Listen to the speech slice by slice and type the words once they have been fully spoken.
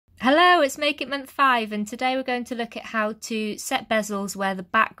Hello, it's Make It Month 5 and today we're going to look at how to set bezels where the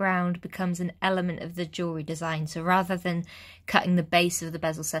background becomes an element of the jewellery design. So rather than cutting the base of the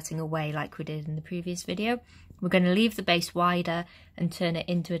bezel setting away like we did in the previous video, we're going to leave the base wider and turn it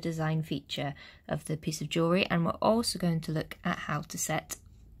into a design feature of the piece of jewellery, and we're also going to look at how to set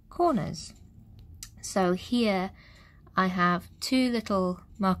corners. So here I have two little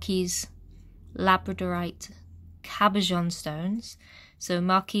Marquise Labradorite Cabochon stones. So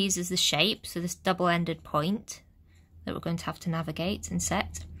Marquise is the shape, so this double-ended point that we're going to have to navigate and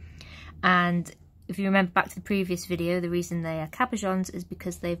set. And if you remember back to the previous video, the reason they are cabochons is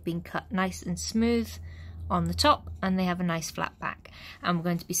because they've been cut nice and smooth on the top and they have a nice flat back. And we're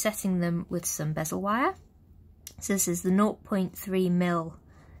going to be setting them with some bezel wire. So this is the 0.3mm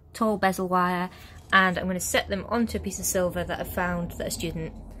tall bezel wire, and I'm going to set them onto a piece of silver that I found that a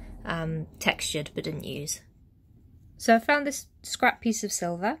student textured but didn't use. So I found this scrap piece of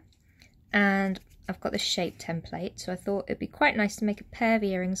silver and I've got this shape template, so I thought it'd be quite nice to make a pair of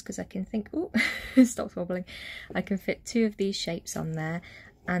earrings because I can think, ooh, stop wobbling, I can fit two of these shapes on there,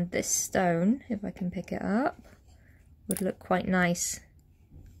 and this stone, if I can pick it up, would look quite nice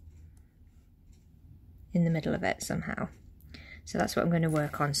in the middle of it somehow. So that's what I'm going to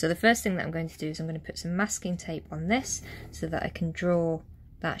work on. So the first thing that I'm going to do is I'm going to put some masking tape on this so that I can draw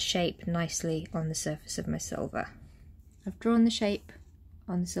that shape nicely on the surface of my silver. I've drawn the shape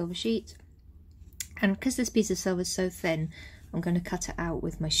on the silver sheet, and because this piece of silver is so thin, I'm going to cut it out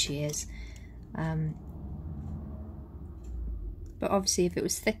with my shears. But obviously if it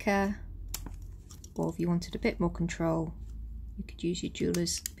was thicker, or if you wanted a bit more control, you could use your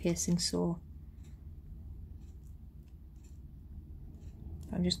jeweler's piercing saw.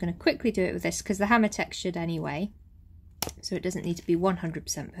 I'm just going to quickly do it with this because the hammer textured anyway, so it doesn't need to be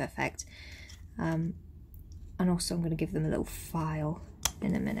 100% perfect. And also I'm going to give them a little file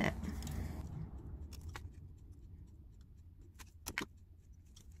in a minute.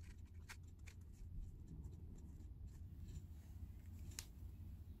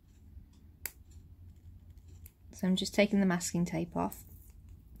 So I'm just taking the masking tape off,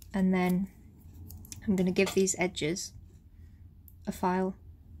 and then I'm going to give these edges a file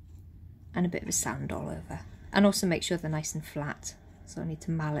and a bit of a sand all over, and also make sure they're nice and flat, so I need to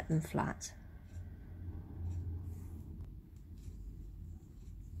mallet them flat.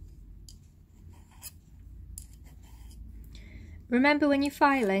 Remember, when you're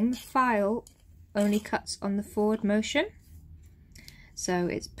filing, the file only cuts on the forward motion, so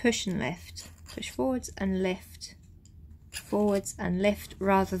it's push and lift, push forwards and lift, forwards and lift,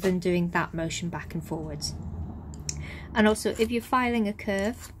 rather than doing that motion back and forwards. And also, if you're filing a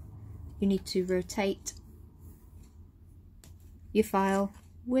curve, you need to rotate your file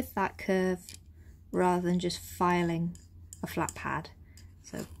with that curve rather than just filing a flat pad.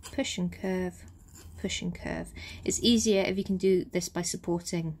 So push and curve, push and curve. It's easier if you can do this by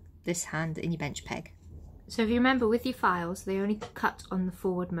supporting this hand in your bench peg. So if you remember, with your files, they only cut on the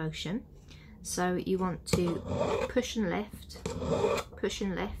forward motion. So you want to push and lift,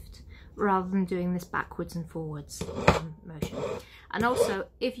 rather than doing this backwards and forwards motion. And also,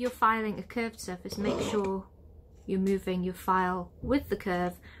 if you're filing a curved surface, make sure you're moving your file with the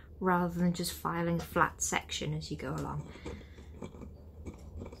curve rather than just filing a flat section as you go along.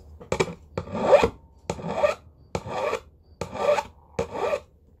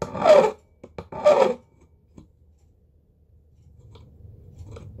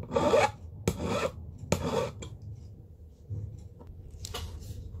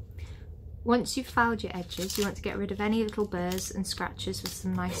 Once you've filed your edges, you want to get rid of any little burrs and scratches with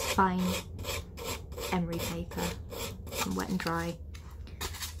some nice fine emery paper, and wet and dry.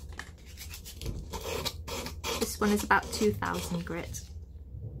 This one is about 2000 grit.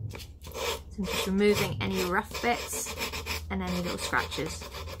 So I'm just removing any rough bits and any little scratches.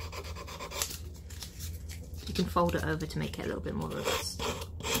 You can fold it over to make it a little bit more robust.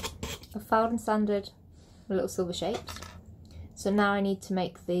 I've filed and sanded the little silver shapes. So now I need to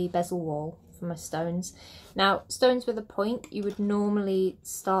make the bezel wall for my stones. Now, stones with a point, you would normally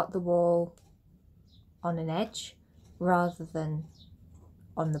start the wall on an edge rather than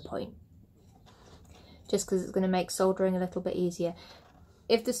on the point, just because it's going to make soldering a little bit easier.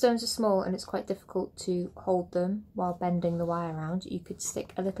 If the stones are small and it's quite difficult to hold them while bending the wire around, you could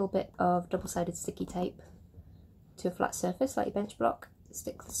stick a little bit of double-sided sticky tape to a flat surface like your bench block,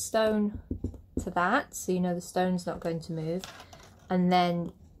 stick the stone to that so you know the stone's not going to move, and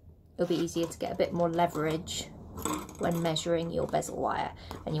then it'll be easier to get a bit more leverage when measuring your bezel wire,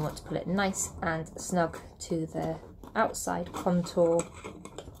 and you want to pull it nice and snug to the outside contour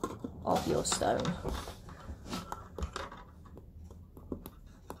of your stone.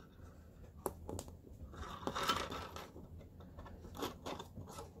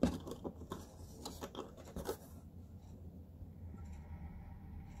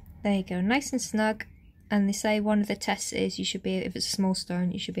 There you go, nice and snug. And they say one of the tests is you should be, if it's a small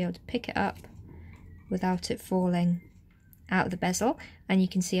stone, you should be able to pick it up without it falling out of the bezel. And you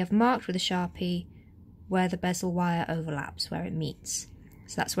can see I've marked with a Sharpie where the bezel wire overlaps, where it meets.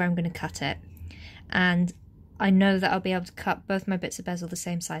 So that's where I'm going to cut it. And I know that I'll be able to cut both my bits of bezel the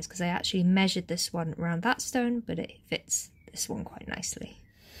same size because I actually measured this one around that stone, but it fits this one quite nicely.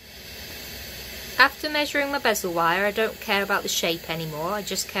 After measuring my bezel wire, I don't care about the shape anymore. I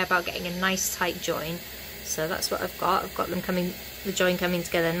just care about getting a nice tight join. So that's what I've got. I've got them coming, the join coming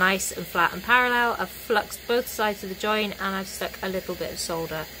together nice and flat and parallel. I've fluxed both sides of the join and I've stuck a little bit of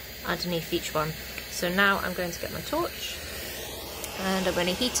solder underneath each one. So now I'm going to get my torch and I'm going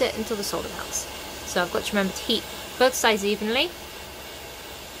to heat it until the solder melts. So I've got to remember to heat both sides evenly.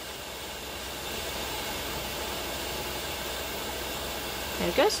 There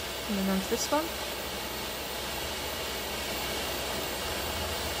it goes. And then onto this one.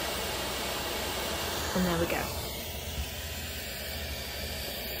 And there we go.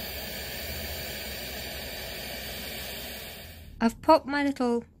 I've popped my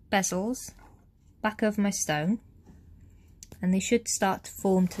little bezels back over my stone and they should start to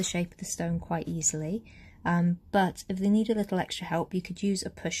form to the shape of the stone quite easily, but if they need a little extra help you could use a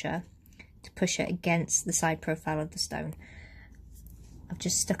pusher to push it against the side profile of the stone. I've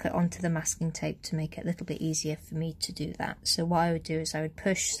just stuck it onto the masking tape to make it a little bit easier for me to do that. So what I would do is I would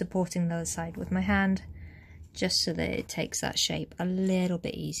push supporting the other side with my hand just so that it takes that shape a little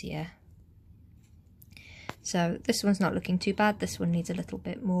bit easier. So this one's not looking too bad, this one needs a little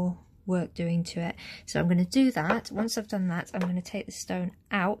bit more work doing to it. So I'm going to do that. Once I've done that, I'm going to take the stone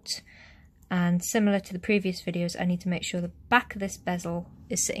out, and similar to the previous videos, I need to make sure the back of this bezel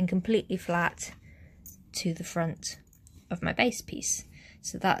is sitting completely flat to the front of my base piece.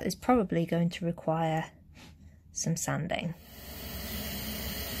 So that is probably going to require some sanding.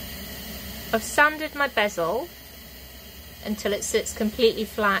 I've sanded my bezel until it sits completely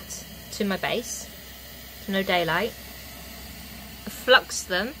flat to my base, no daylight. I've fluxed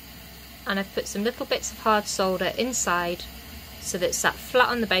them and I've put some little bits of hard solder inside so that it's sat flat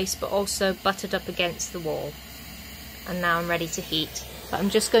on the base but also buttered up against the wall. And now I'm ready to heat. But I'm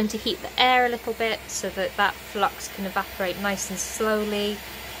just going to heat the air a little bit so that that flux can evaporate nice and slowly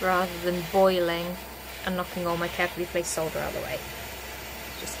rather than boiling and knocking all my carefully placed solder out of the way.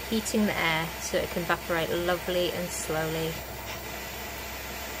 Just heating the air so it can evaporate lovely and slowly.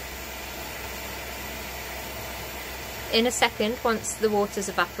 In a second, once the water's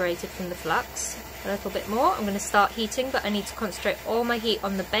evaporated from the flux a little bit more, I'm going to start heating, but I need to concentrate all my heat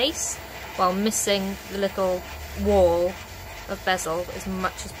on the base while missing the little wall of bezel as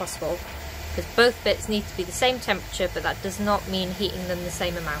much as possible, because both bits need to be the same temperature, but that does not mean heating them the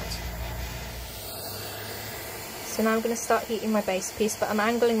same amount. So now I'm going to start heating my base piece, but I'm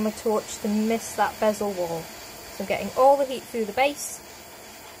angling my torch to miss that bezel wall. So I'm getting all the heat through the base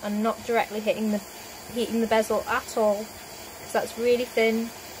and not directly heating the bezel at all, because that's really thin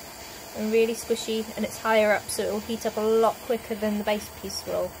and really squishy and it's higher up, so it will heat up a lot quicker than the base piece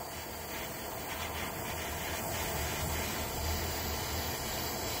will.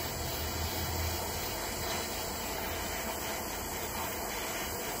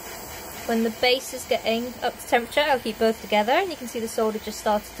 When the base is getting up to temperature, I'll heat both together, and you can see the solder just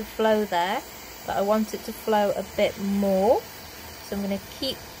started to flow there, but I want it to flow a bit more. So I'm going to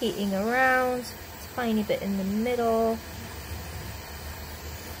keep heating around, a tiny bit in the middle,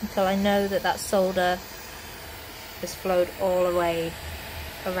 until I know that that solder has flowed all the way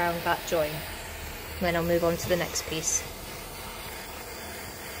around that join. And then I'll move on to the next piece.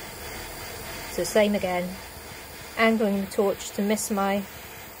 So same again, angling the torch to miss my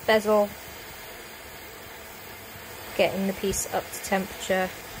bezel, getting the piece up to temperature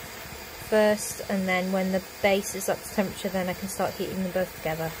first, and then when the base is up to temperature, then I can start heating them both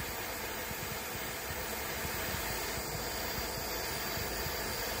together.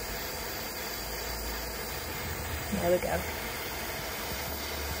 There we go.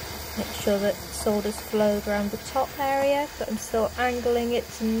 Make sure that solder's flowed around the top area, but I'm still angling it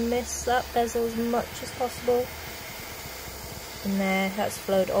to miss that bezel as much as possible. And there, that's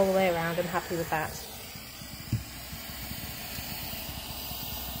flowed all the way around. I'm happy with that.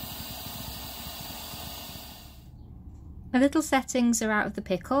 My little settings are out of the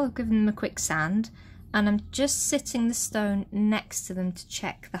pickle. I've given them a quick sand, and I'm just sitting the stone next to them to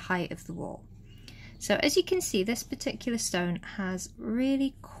check the height of the wall. So as you can see, this particular stone has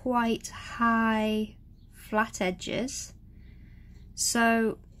really quite high flat edges.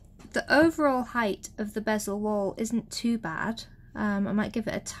 So the overall height of the bezel wall isn't too bad. I might give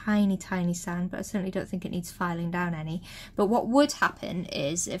it a tiny sand, but I certainly don't think it needs filing down any. But what would happen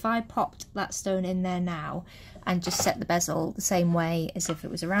is if I popped that stone in there now and just set the bezel the same way as if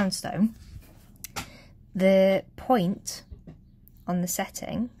it was a round stone, the point on the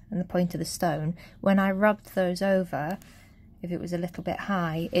setting and the point of the stone, when I rubbed those over, if it was a little bit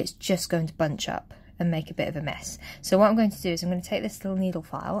high, it's just going to bunch up and make a bit of a mess. So what I'm going to do is I'm going to take this little needle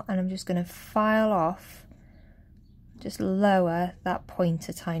file and I'm just going to file off, just lower that point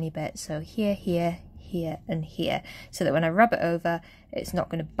a tiny bit, so here, here, here and here, so that when I rub it over it's not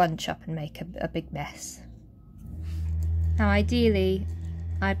going to bunch up and make a big mess. Now ideally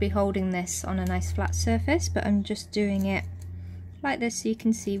I'd be holding this on a nice flat surface, but I'm just doing it like this so you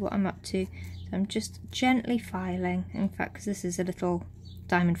can see what I'm up to. So I'm just gently filing, in fact because this is a little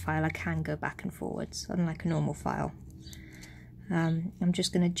diamond file I can go back and forwards unlike a normal file. I'm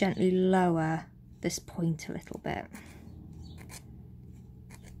just going to gently lower this point a little bit.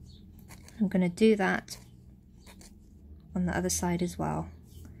 I'm going to do that on the other side as well.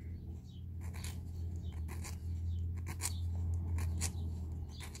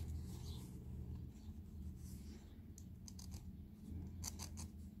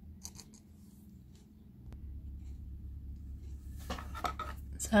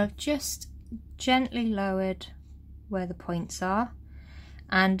 So I've just gently lowered where the points are,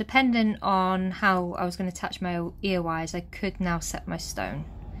 and depending on how I was going to attach my ear wires, I could now set my stone.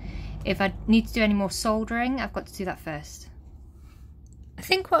 If I need to do any more soldering, I've got to do that first. I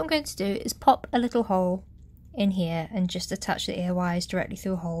think what I'm going to do is pop a little hole in here and just attach the ear wires directly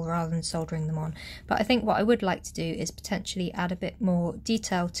through a hole rather than soldering them on. But I think what I would like to do is potentially add a bit more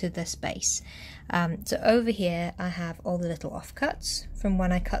detail to this base. So over here I have all the little offcuts from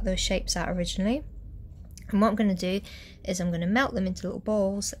when I cut those shapes out originally. And what I'm going to do is I'm going to melt them into little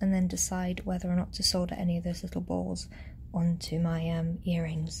balls and then decide whether or not to solder any of those little balls onto my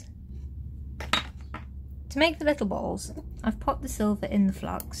earrings. To make the little balls, I've popped the silver in the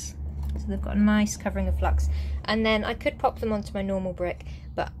flux, so they've got a nice covering of flux, and then I could pop them onto my normal brick,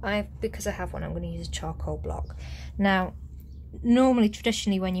 but because I have one, I'm going to use a charcoal block. Now, normally,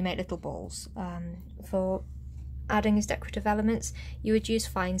 traditionally, when you make little balls, for adding as decorative elements, you would use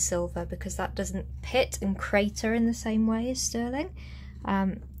fine silver because that doesn't pit and crater in the same way as sterling.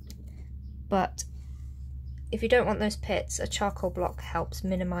 But if you don't want those pits, a charcoal block helps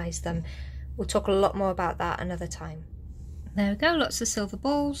minimise them. We'll talk a lot more about that another time. There we go, lots of silver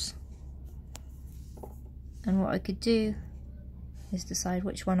balls. And what I could do is decide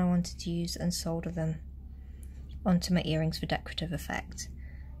which one I wanted to use and solder them onto my earrings for decorative effect.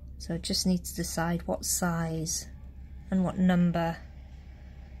 So I just need to decide what size and what number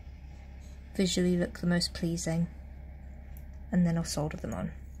visually look the most pleasing, and then I'll solder them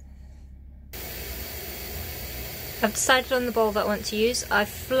on. I've decided on the ball that I want to use. I've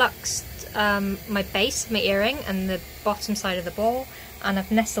fluxed my base, my earring, and the bottom side of the ball, and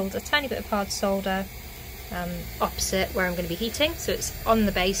I've nestled a tiny bit of hard solder opposite where I'm going to be heating, so it's on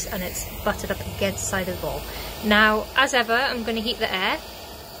the base and it's butted up against the side of the ball. Now, as ever, I'm going to heat the air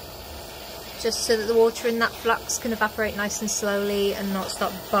just so that the water in that flux can evaporate nice and slowly and not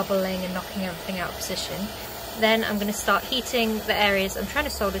start bubbling and knocking everything out of position. Then I'm going to start heating the areas I'm trying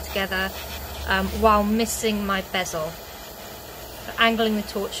to solder together while missing my bezel. So angling the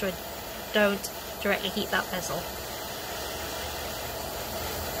torch so I don't directly heat that bezel.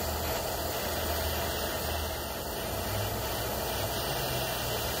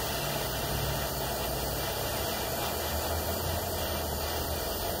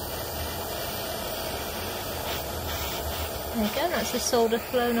 There you go, that's the solder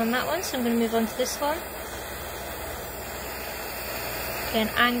flown on that one, so I'm going to move on to this one. Again,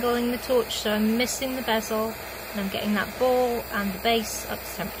 angling the torch so I'm missing the bezel and I'm getting that ball and the base up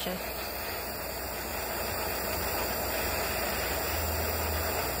to temperature.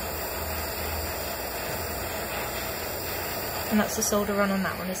 And that's the solder run on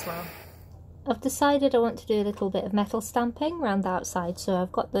that one as well. I've decided I want to do a little bit of metal stamping around the outside, so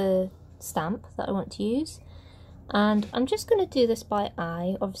I've got the stamp that I want to use. And I'm just going to do this by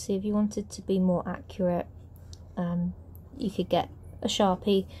eye. Obviously, if you wanted to be more accurate, you could get a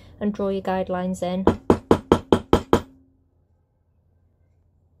Sharpie and draw your guidelines in. Do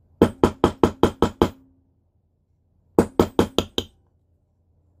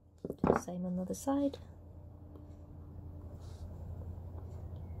the same on the other side.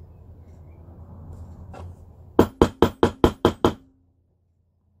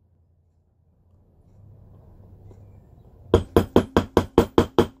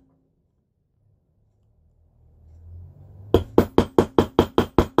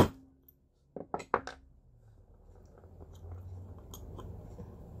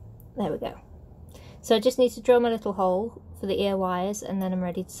 There we go. So I just need to drill my little hole for the ear wires and then I'm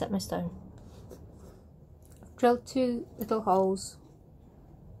ready to set my stone. I've drilled 2 little holes,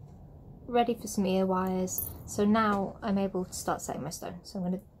 ready for some ear wires. So now I'm able to start setting my stone. So I'm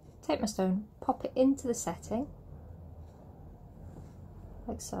going to take my stone, pop it into the setting,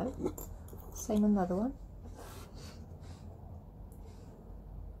 like so. Same on the other one.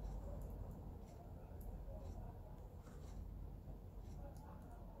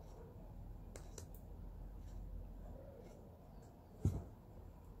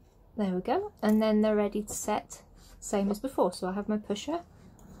 There we go, and then they're ready to set, same as before. So I have my pusher,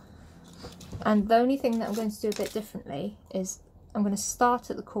 and the only thing that I'm going to do a bit differently is I'm going to start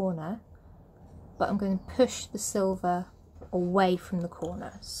at the corner, but I'm going to push the silver away from the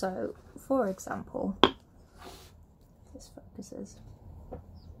corner. So for example, this focuses,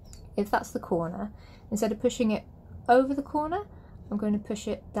 if that's the corner, instead of pushing it over the corner, I'm going to push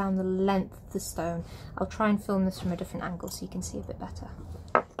it down the length of the stone. I'll try and film this from a different angle so you can see a bit better.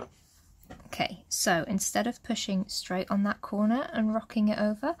 Okay, so instead of pushing straight on that corner and rocking it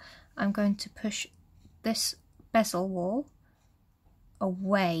over, I'm going to push this bezel wall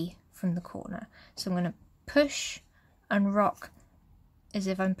away from the corner. So I'm going to push and rock as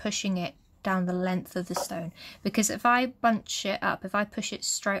if I'm pushing it down the length of the stone, because if I bunch it up, if I push it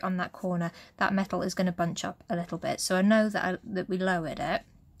straight on that corner, that metal is going to bunch up a little bit. So I know that we lowered it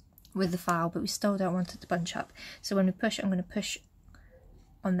with the file, but we still don't want it to bunch up. So when we push, I'm going to push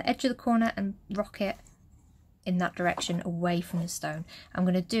on the edge of the corner and rock it in that direction away from the stone. I'm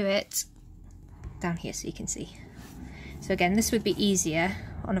going to do it down here so you can see. So again, this would be easier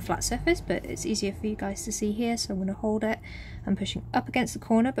on a flat surface, but it's easier for you guys to see here. So I'm going to hold it, I'm pushing up against the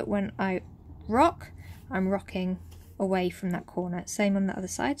corner, but when I rock, I'm rocking away from that corner. Same on the other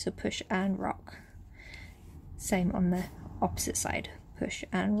side, so push and rock. Same on the opposite side, push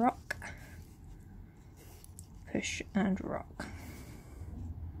and rock, push and rock.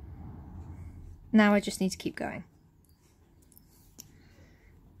 Now I just need to keep going.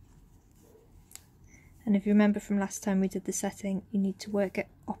 And if you remember from last time we did the setting, you need to work at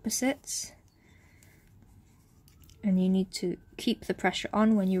opposites. And you need to keep the pressure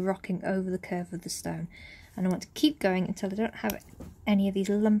on when you're rocking over the curve of the stone. And I want to keep going until I don't have any of these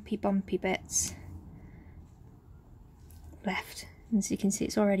lumpy bumpy bits left. And as you can see,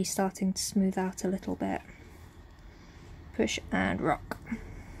 it's already starting to smooth out a little bit. Push and rock.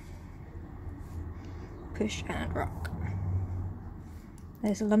 Push and rock.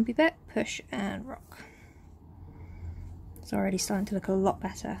 There's a lumpy bit, push and rock. It's already starting to look a lot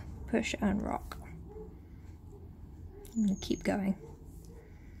better. Push and rock. I'm going to keep going.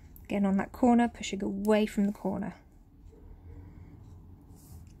 Again on that corner, pushing away from the corner.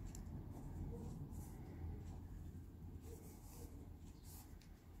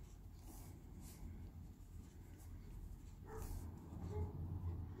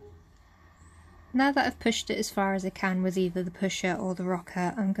 Now that I've pushed it as far as I can with either the pusher or the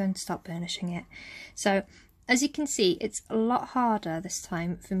rocker, I'm going to start burnishing it. So as you can see, it's a lot harder this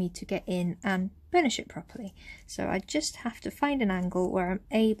time for me to get in and burnish it properly. So I just have to find an angle where I'm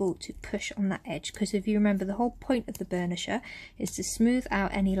able to push on that edge, because if you remember, the whole point of the burnisher is to smooth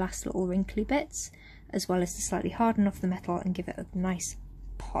out any last little wrinkly bits, as well as to slightly harden off the metal and give it a nice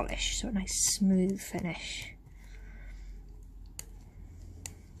polish, so a nice smooth finish.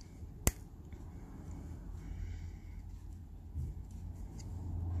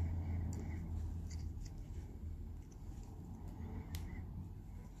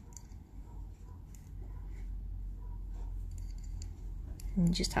 And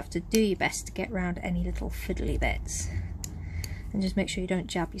you just have to do your best to get around any little fiddly bits, and just make sure you don't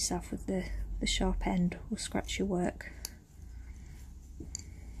jab yourself with the sharp end or scratch your work.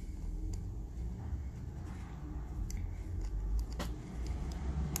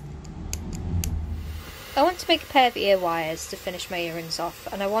 I want to make a pair of ear wires to finish my earrings off,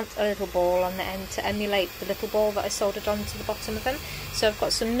 and I want a little ball on the end to emulate the little ball that I soldered onto the bottom of them. So I've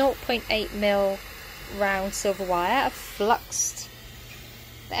got some 0.8mm round silver wire. I've fluxed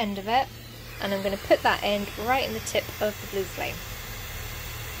the end of it, and I'm going to put that end right in the tip of the blue flame.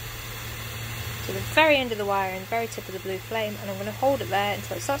 To the very end of the wire and the very tip of the blue flame, and I'm going to hold it there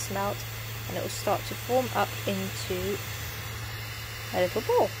until it starts to melt, and it will start to form up into a little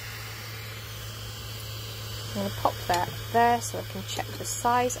ball. I'm going to pop that there so I can check the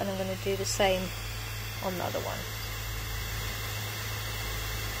size, and I'm going to do the same on the other one.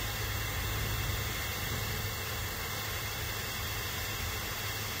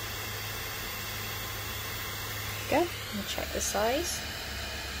 Go and check the size.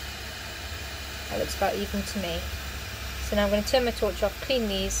 That looks about even to me. So now I'm going to turn my torch off, clean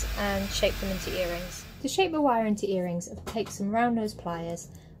these and shape them into earrings. To shape my wire into earrings, I've taken some round nose pliers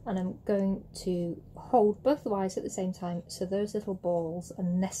and I'm going to hold both the wires at the same time so those little balls are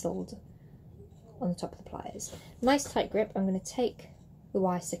nestled on the top of the pliers. Nice tight grip. I'm going to take the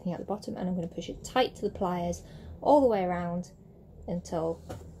wire sticking out the bottom and I'm going to push it tight to the pliers all the way around until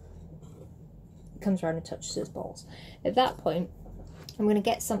it comes around and touches those balls. At that point, I'm going to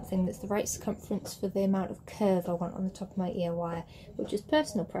get something that's the right circumference for the amount of curve I want on the top of my ear wire, which is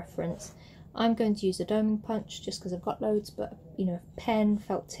personal preference. I'm going to use a doming punch just because I've got loads, but you know, pen,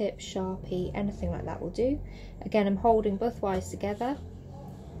 felt tip, Sharpie, anything like that will do. Again, I'm holding both wires together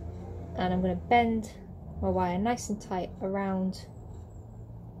and I'm going to bend my wire nice and tight around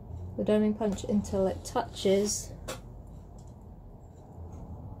the doming punch until it touches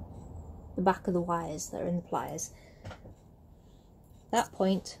the back of the wires that are in the pliers. At that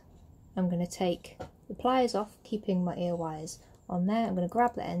point, I'm going to take the pliers off, keeping my ear wires on there. I'm going to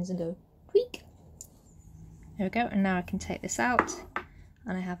grab the ends and go tweak. There we go, and now I can take this out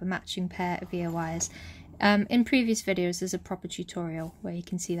and I have a matching pair of ear wires. In previous videos there's a proper tutorial where you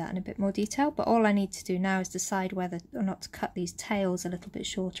can see that in a bit more detail, but all I need to do now is decide whether or not to cut these tails a little bit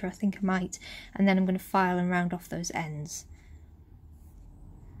shorter. I think I might, and then I'm going to file and round off those ends.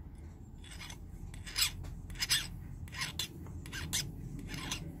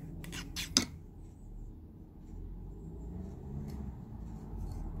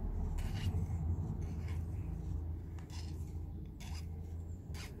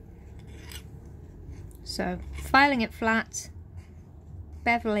 So filing it flat,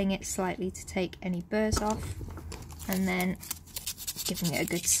 beveling it slightly to take any burrs off, and then giving it a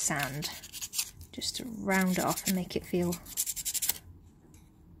good sand just to round it off and make it feel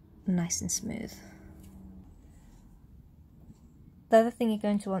nice and smooth. The other thing you're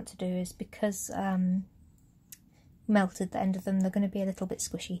going to want to do is, because melted the end of them, they're going to be a little bit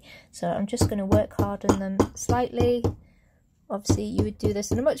squishy, so I'm just going to work harden them slightly. Obviously you would do this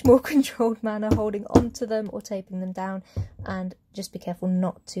in a much more controlled manner, holding onto them or taping them down, and just be careful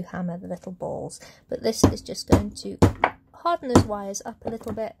not to hammer the little balls. But this is just going to harden those wires up a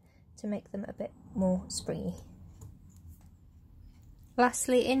little bit to make them a bit more springy.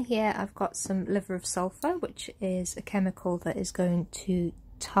 Lastly, in here I've got some liver of sulphur, which is a chemical that is going to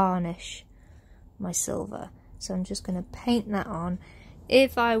tarnish my silver. So I'm just going to paint that on.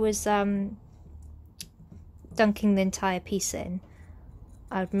 If I was dunking the entire piece in,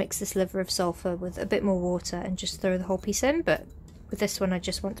 I would mix this liver of sulphur with a bit more water and just throw the whole piece in, but with this one I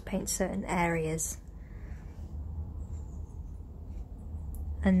just want to paint certain areas.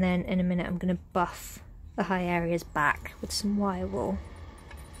 And then in a minute I'm going to buff the high areas back with some wire wool.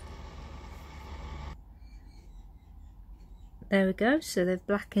 There we go, so they've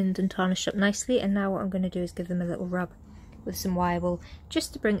blackened and tarnished up nicely, and now what I'm going to do is give them a little rub with some wire wool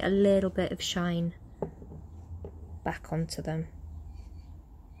just to bring a little bit of shine back onto them.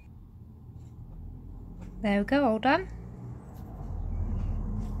 There we go, all done.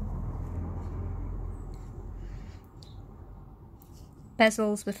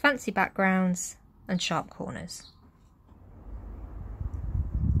 Bezels with fancy backgrounds and sharp corners.